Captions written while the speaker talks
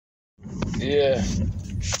Yeah,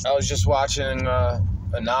 I was just watching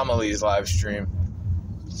Anomaly's live stream.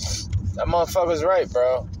 That motherfucker's right,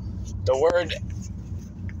 bro. The word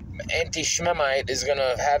anti-Shemite is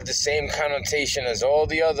gonna have the same connotation as all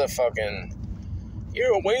the other fucking...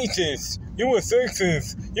 You're a racist, you're a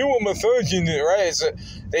sexist, you're a misogynist, right? So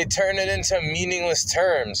they turn it into meaningless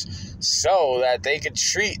terms so that they could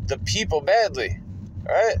treat the people badly,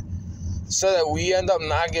 right? So that we end up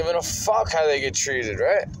not giving a fuck how they get treated,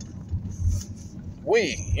 right?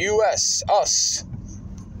 We, U.S., us,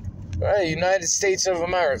 right? United States of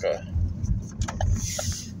America.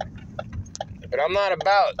 But I'm not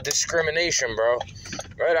about discrimination, bro.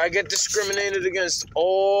 Right? I get discriminated against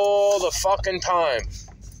all the fucking time.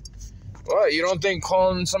 What? You don't think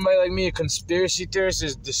calling somebody like me a conspiracy theorist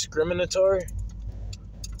is discriminatory?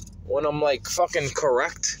 When I'm like fucking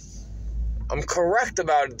correct? I'm correct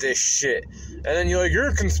about this shit. And then you're like, you're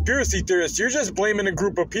a conspiracy theorist. You're just blaming a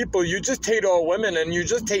group of people. You just hate all women, and you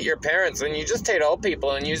just hate your parents, and you just hate old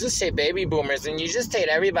people, and you just hate baby boomers, and you just hate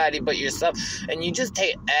everybody but yourself, and you just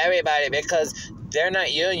hate everybody because they're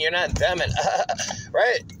not you and you're not them, and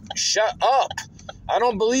right? Shut up. I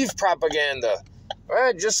don't believe propaganda.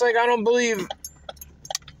 Right? Just like I don't believe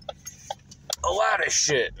a lot of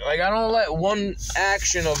shit. Like, I don't let one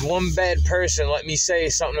action of one bad person let me say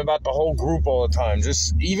something about the whole group all the time.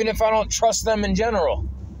 Just, even if I don't trust them in general.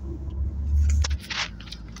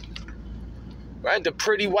 Right? The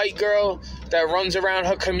pretty white girl that runs around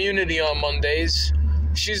her community on Mondays.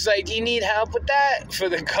 She's like, you need help with that? For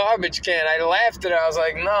the garbage can. I laughed at her. I was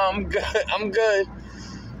like, no, I'm good. I'm good.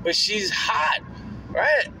 But she's hot.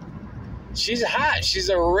 Right? She's hot. She's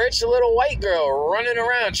a rich little white girl running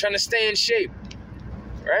around trying to stay in shape.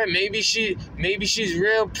 Right? Maybe she's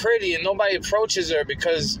real pretty and nobody approaches her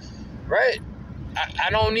because, right? I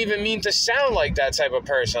don't even mean to sound like that type of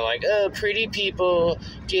person. Like, oh, pretty people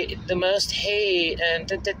get the most hate and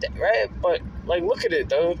right? But like, look at it,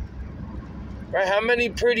 though. Right? How many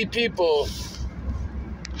pretty people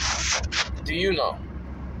do you know?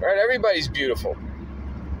 Right? Everybody's beautiful.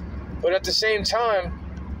 But at the same time,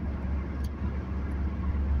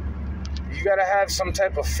 you gotta have some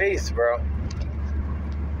type of faith, bro.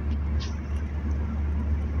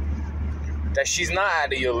 That she's not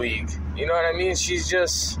out of your league. You know what I mean? She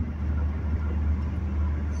just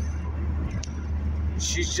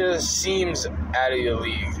seems out of your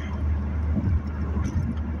league.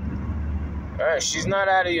 Alright, she's not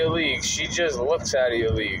out of your league. She just looks out of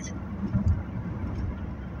your league.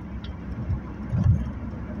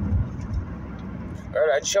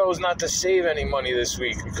 Alright, I chose not to save any money this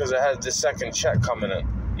week because I had the second check coming in.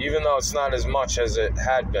 Even though it's not as much as it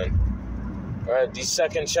had been. Alright, these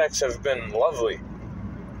second checks have been lovely.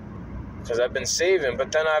 Because I've been saving,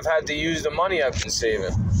 but then I've had to use the money I've been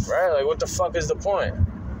saving. Right? Like, what the fuck is the point?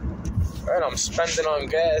 Right? I'm spending on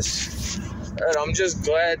gas. Right? I'm just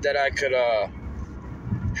glad that I could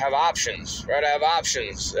have options. Right? I have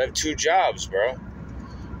options. I have 2 jobs, bro.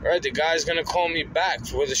 Right? The guy's gonna call me back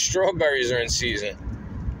where the strawberries are in season.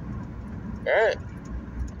 Right?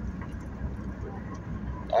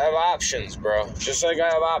 I have options, bro. Just like I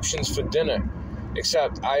have options for dinner.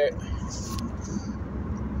 Except I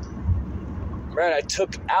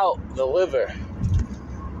took out the liver.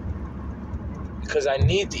 Because I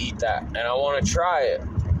need to eat that. And I want to try it.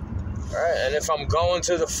 Right? And if I'm going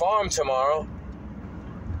to the farm tomorrow,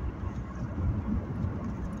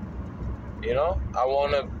 you know, I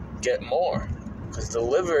want to get more. Because the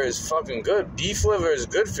liver is fucking good. Beef liver is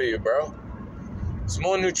good for you, bro. It's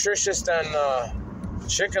more nutritious than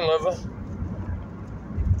chicken liver.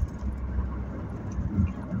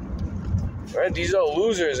 Right? These are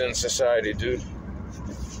losers in society, dude.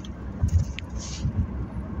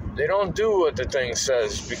 They don't do what the thing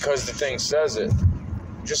says because the thing says it.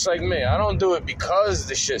 Just like me. I don't do it because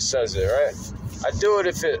the shit says it, right? I do it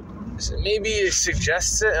if it... Maybe it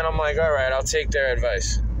suggests it, and I'm like, alright, I'll take their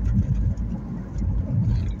advice.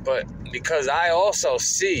 But because I also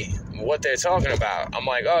see what they're talking about, I'm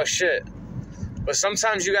like, oh shit. But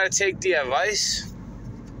sometimes you gotta take the advice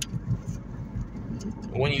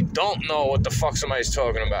when you don't know what the fuck somebody's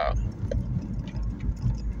talking about.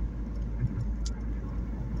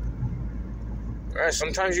 Right?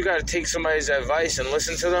 Sometimes you gotta take somebody's advice and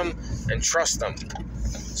listen to them and trust them.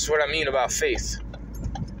 That's what I mean about faith.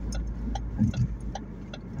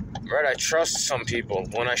 Right? I trust some people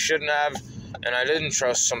when I shouldn't have, and I didn't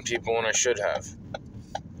trust some people when I should have.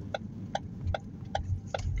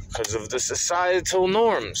 Because of the societal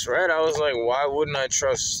norms, right? I was like, why wouldn't I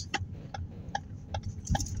trust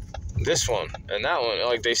this one and that one?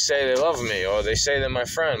 Like, they say they love me, or they say they're my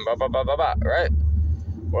friend, blah, blah, blah, blah, blah, right?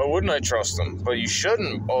 Why wouldn't I trust them? But you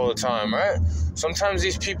shouldn't all the time, right? Sometimes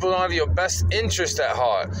these people don't have your best interest at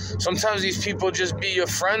heart. Sometimes these people just be your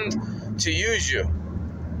friend to use you.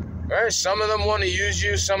 Right? Some of them want to use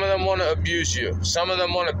you. Some of them want to abuse you. Some of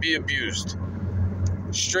them want to be abused.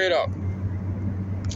 Straight up.